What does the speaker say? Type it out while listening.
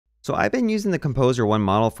So I've been using the Composer1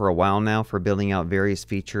 model for a while now for building out various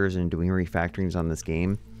features and doing refactorings on this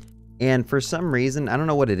game. And for some reason, I don't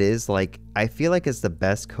know what it is, like I feel like it's the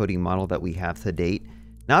best coding model that we have to date.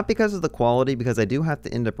 Not because of the quality, because I do have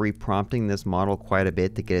to end up reprompting this model quite a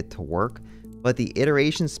bit to get it to work, but the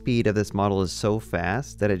iteration speed of this model is so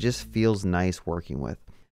fast that it just feels nice working with.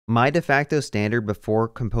 My de facto standard before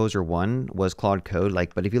Composer1 was Claude Code,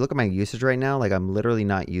 but if you look at my usage right now, I'm literally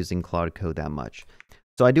not using Claude Code that much.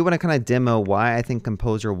 So I do want to kind of demo why I think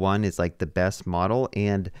Composer1 is the best model,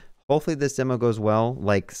 and hopefully this demo goes well.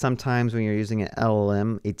 Sometimes when you're using an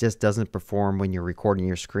LLM, it just doesn't perform when you're recording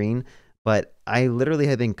your screen. But I literally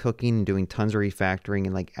have been cooking and doing tons of refactoring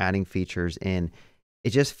and adding features, and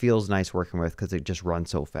it just feels nice working with because it just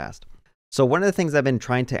runs so fast. So one of the things I've been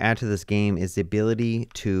trying to add to this game is the ability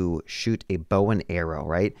to shoot a bow and arrow,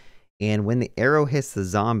 right? And when the arrow hits the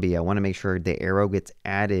zombie, I want to make sure the arrow gets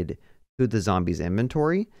added to the zombie's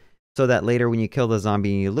inventory so that later when you kill the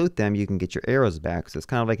zombie and you loot them, you can get your arrows back. So it's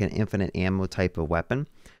kind of like an infinite ammo type of weapon.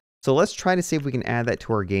 So let's try to see if we can add that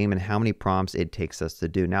to our game and how many prompts it takes us to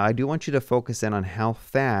do. Now, I do want you to focus in on how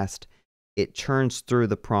fast it churns through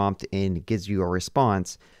the prompt and gives you a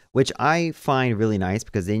response, which I find really nice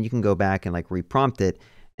because then you can go back and reprompt it.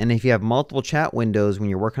 And if you have multiple chat windows when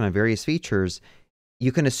you're working on various features,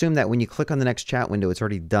 you can assume that when you click on the next chat window, it's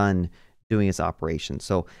already done doing its operation.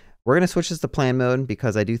 So we're going to switch this to plan mode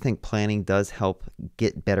because I do think planning does help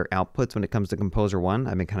get better outputs when it comes to Composer1.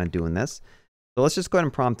 I've been kind of doing this. So let's just go ahead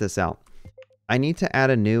and prompt this out. I need to add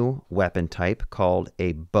a new weapon type called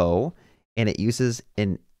a bow, and it uses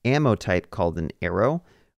an ammo type called an arrow.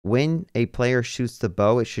 When a player shoots the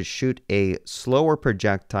bow, it should shoot a slower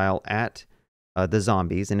projectile at the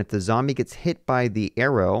zombies. And if the zombie gets hit by the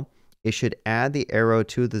arrow, it should add the arrow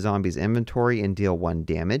to the zombie's inventory and deal 1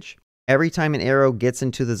 damage. Every time an arrow gets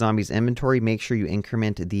into the zombie's inventory, make sure you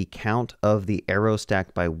increment the count of the arrow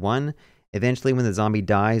stacked by 1. Eventually, when the zombie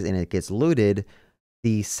dies and it gets looted,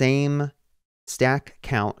 the same stack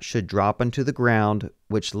count should drop onto the ground,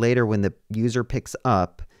 which later when the user picks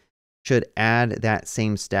up, should add that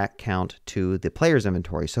same stack count to the player's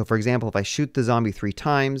inventory. So for example, if I shoot the zombie 3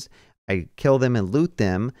 times, I kill them and loot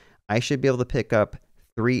them, I should be able to pick up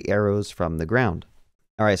 3 arrows from the ground.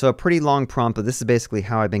 All right, so a pretty long prompt, but this is basically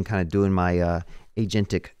how I've been kind of doing my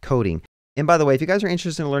agentic coding. And by the way, if you guys are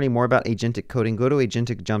interested in learning more about agentic coding, go to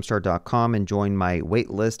agenticjumpstart.com and join my wait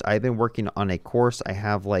list. I've been working on a course. I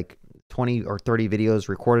have 20 or 30 videos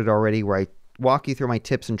recorded already where I walk you through my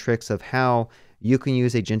tips and tricks of how you can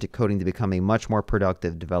use agentic coding to become a much more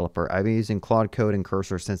productive developer. I've been using Claude Code and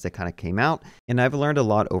Cursor since they kind of came out, and I've learned a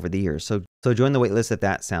lot over the years. So join the waitlist if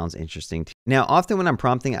that sounds interesting. Now, often when I'm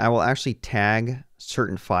prompting, I will actually tag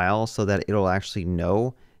certain files so that it'll actually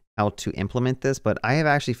know how to implement this, but I have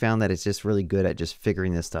actually found that it's just really good at just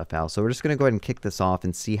figuring this stuff out. So we're just going to go ahead and kick this off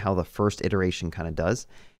and see how the first iteration kind of does.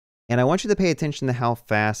 And I want you to pay attention to how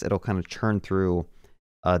fast it'll kind of churn through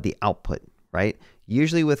the output, right?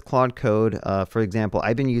 Usually with Claude Code, for example,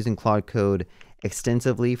 I've been using Claude Code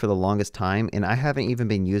extensively for the longest time, and I haven't even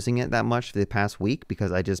been using it that much for the past week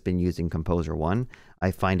because I've just been using Composer1.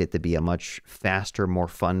 I find it to be a much faster, more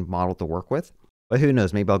fun model to work with. But who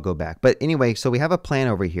knows, maybe I'll go back. But anyway, so we have a plan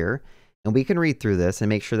over here, and we can read through this and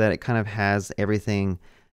make sure that it kind of has everything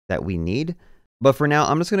that we need. But for now,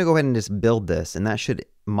 I'm just going to go ahead and just build this, and that should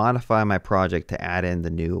modify my project to add in the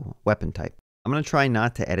new weapon type. I'm going to try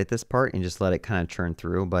not to edit this part and just let it kind of churn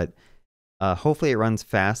through, but hopefully it runs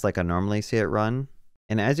fast like I normally see it run.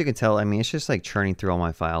 And as you can tell, I mean, it's just churning through all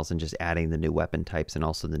my files and just adding the new weapon types and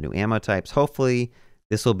also the new ammo types. Hopefully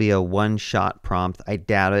this will be a one-shot prompt. I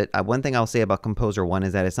doubt it. One thing I'll say about Composer1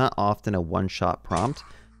 is that it's not often a one-shot prompt,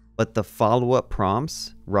 but the follow-up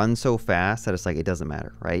prompts run so fast that it's it doesn't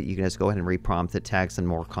matter, right? You can just go ahead and reprompt it, tag some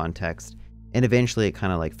more context, and eventually it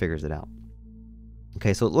kind of figures it out.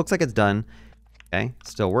 Okay, so it looks like it's done. Okay,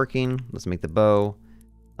 still working. Let's make the bow.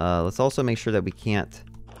 Let's also make sure that we can't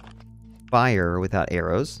fire without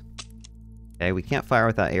arrows. Okay, we can't fire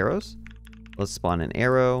without arrows. Let's spawn an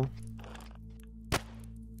arrow.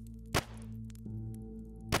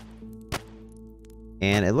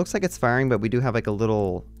 And it looks like it's firing, but we do have a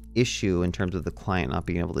little issue in terms of the client not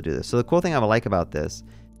being able to do this. So the cool thing I like about this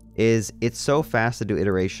is it's so fast to do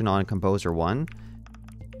iteration on Composer1.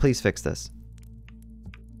 Please fix this.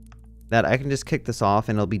 That I can just kick this off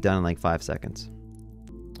and it'll be done in 5 seconds.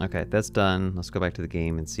 Okay, that's done. Let's go back to the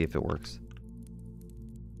game and see if it works.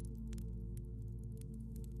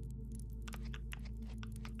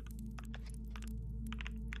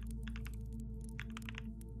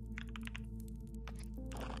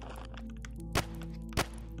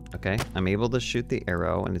 Okay, I'm able to shoot the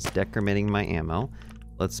arrow and it's decrementing my ammo.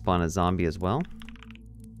 Let's spawn a zombie as well.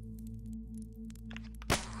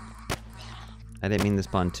 I didn't mean to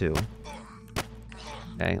spawn 2.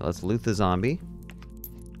 Okay, let's loot the zombie.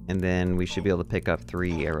 And then we should be able to pick up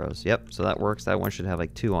 3 arrows. Yep, so that works. That one should have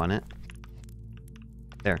like 2 on it.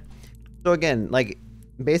 There. So again, like,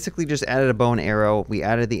 basically just added a bow and arrow. We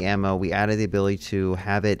added the ammo. We added the ability to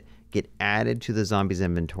have it get added to the zombie's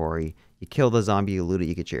inventory. You kill the zombie, you loot it,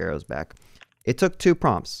 you get your arrows back. It took 2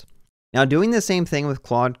 prompts. Now, doing the same thing with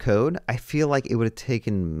Claude Code, I feel like it would have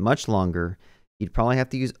taken much longer. You'd probably have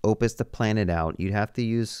to use Opus to plan it out. You'd have to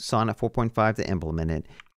use Sonnet 4.5 to implement it.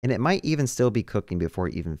 And it might even still be cooking before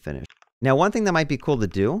you even finish. Now, one thing that might be cool to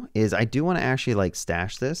do is I do want to actually like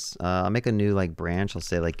stash this. I'll make a new like branch. I'll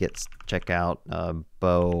say like check out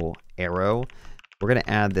bow arrow. We're going to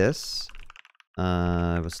add this.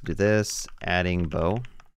 Let's do this, adding bow.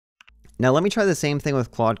 Now let me try the same thing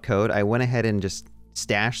with Claude Code. I went ahead and just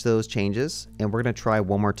stashed those changes, and we're going to try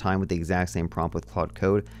one more time with the exact same prompt with Claude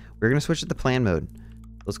Code. We're going to switch it to plan mode.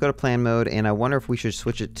 Let's go to plan mode, and I wonder if we should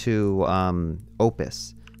switch it to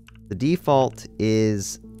Opus. The default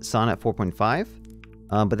is Sonnet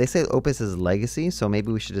 4.5, but they say Opus is legacy, so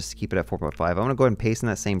maybe we should just keep it at 4.5. I'm going to go ahead and paste in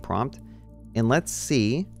that same prompt, and let's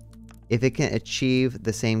see if it can achieve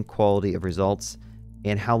the same quality of results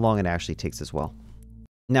and how long it actually takes as well.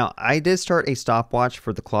 Now, I did start a stopwatch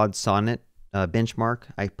for the Claude Sonnet benchmark.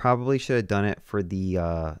 I probably should have done it for the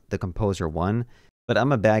Composer1, but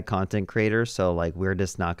I'm a bad content creator, so like we're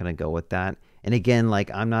just not going to go with that. And again,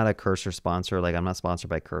 like I'm not a Cursor sponsor, like I'm not sponsored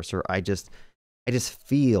by Cursor. I just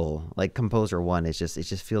feel like Composer1 is it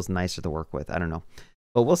just feels nicer to work with. I don't know.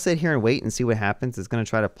 But we'll sit here and wait and see what happens. It's going to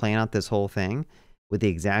try to plan out this whole thing with the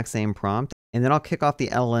exact same prompt. And then I'll kick off the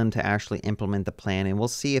LLM to actually implement the plan, and we'll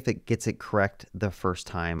see if it gets it correct the first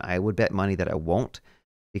time. I would bet money that it won't,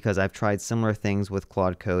 because I've tried similar things with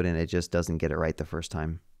Claude Code and it just doesn't get it right the first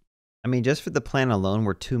time. I mean, just for the plan alone,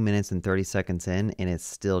 we're 2 minutes and 30 seconds in, and it's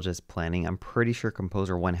still just planning. I'm pretty sure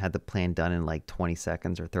Composer1 had the plan done in like 20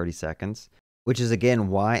 seconds or 30 seconds, which is again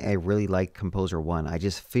why I really like Composer1. I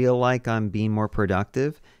just feel like I'm being more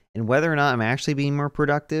productive, and whether or not I'm actually being more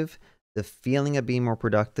productive, the feeling of being more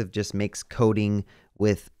productive just makes coding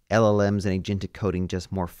with LLMs and agentic coding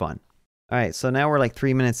just more fun. All right, so now we're like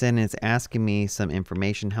 3 minutes in, and it's asking me some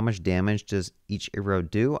information. How much damage does each arrow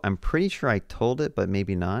do? I'm pretty sure I told it, but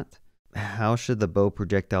maybe not. How should the bow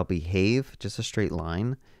projectile behave? Just a straight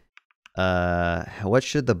line. What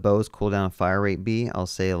should the bow's cooldown and fire rate be? I'll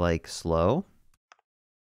say like slow.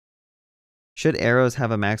 Should arrows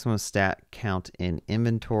have a maximum stat count in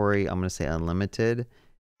inventory? I'm going to say unlimited.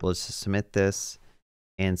 We'll just submit this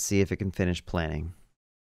and see if it can finish planning.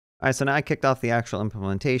 All right, so now I kicked off the actual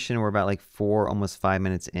implementation. We're about like 4, almost 5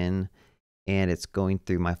 minutes in, and it's going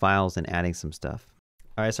through my files and adding some stuff.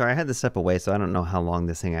 All right, sorry, I had to step away, so I don't know how long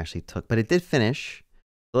this thing actually took, but it did finish.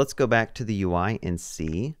 So let's go back to the UI and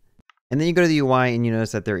see. And then you go to the UI and you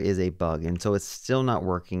notice that there is a bug, and so it's still not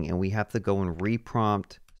working, and we have to go and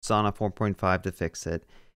reprompt Sonnet 4.5 to fix it.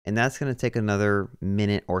 And that's going to take another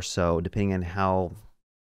minute or so, depending on how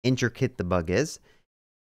intricate the bug is.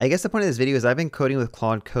 I guess the point of this video is I've been coding with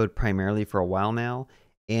Claude Code primarily for a while now,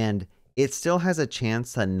 and it still has a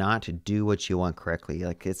chance to not do what you want correctly.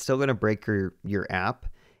 Like it's still going to break your app,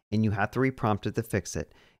 and you have to reprompt it to fix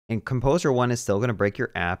it. And Composer1 is still going to break your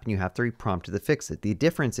app, and you have to reprompt it to fix it. The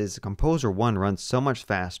difference is Composer1 runs so much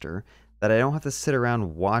faster that I don't have to sit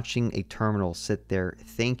around watching a terminal sit there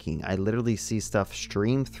thinking. I literally see stuff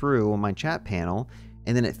stream through on my chat panel,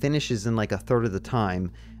 and then it finishes in like a third of the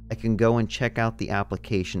time. I can go and check out the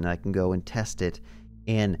application. I can go and test it.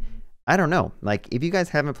 And I don't know, like if you guys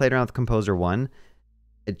haven't played around with Composer1,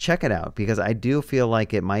 check it out, because I do feel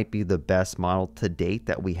like it might be the best model to date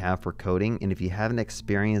that we have for coding. And if you haven't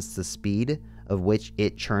experienced the speed of which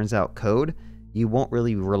it churns out code, you won't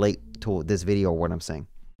really relate to this video or what I'm saying.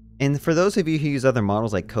 And for those of you who use other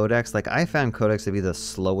models like Codex, like I found Codex to be the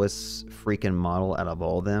slowest freaking model out of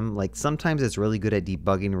all of them. Like sometimes it's really good at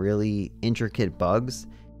debugging really intricate bugs,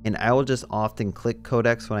 and I will just often click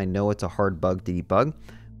Codex when I know it's a hard bug to debug.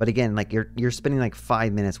 But again, like you're spending like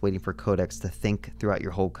 5 minutes waiting for Codex to think throughout your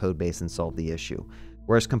whole code base and solve the issue.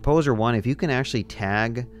 Whereas Composer1, if you can actually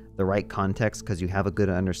tag the right context because you have a good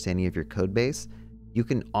understanding of your code base, you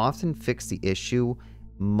can often fix the issue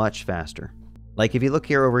much faster. Like if you look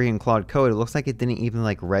here over here in Claude Code, it looks like it didn't even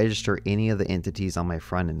like register any of the entities on my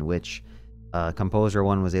front end, which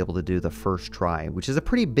Composer1 was able to do the first try, which is a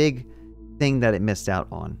pretty big thing that it missed out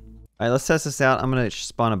on. All right, let's test this out. I'm going to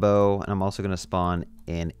spawn a bow, and I'm also going to spawn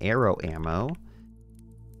an arrow ammo.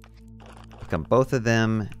 Pick up both of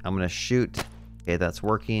them. I'm going to shoot. Okay, that's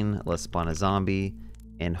working. Let's spawn a zombie,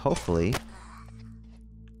 and hopefully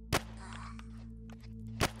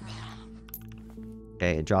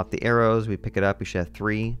Okay, it dropped the arrows. We pick it up. We should have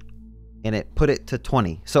 3. And it put it to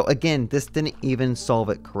 20. So again, this didn't even solve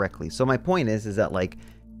it correctly. So my point is that like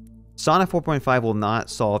Sonnet 4.5 will not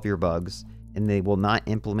solve your bugs, and they will not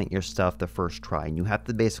implement your stuff the first try. And you have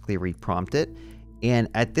to basically reprompt it. And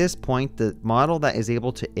at this point, the model that is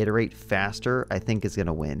able to iterate faster, I think, is going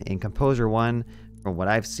to win. And Composer1, from what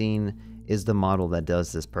I've seen, is the model that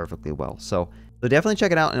does this perfectly well. So definitely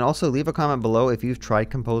check it out. And also leave a comment below if you've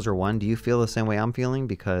tried Composer1. Do you feel the same way I'm feeling?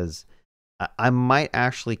 Because I might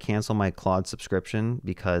actually cancel my Claude subscription,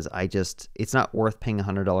 because it's not worth paying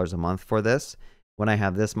 $100 a month for this when I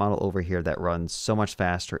have this model over here that runs so much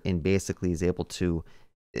faster and basically is able to,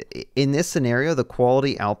 in this scenario, the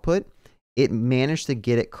quality output, it managed to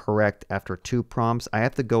get it correct after 2 prompts. I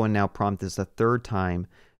have to go and now prompt this a 3rd time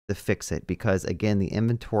to fix it, because again, the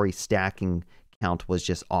inventory stacking count was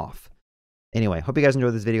just off. Anyway, hope you guys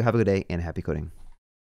enjoyed this video. Have a good day and happy coding.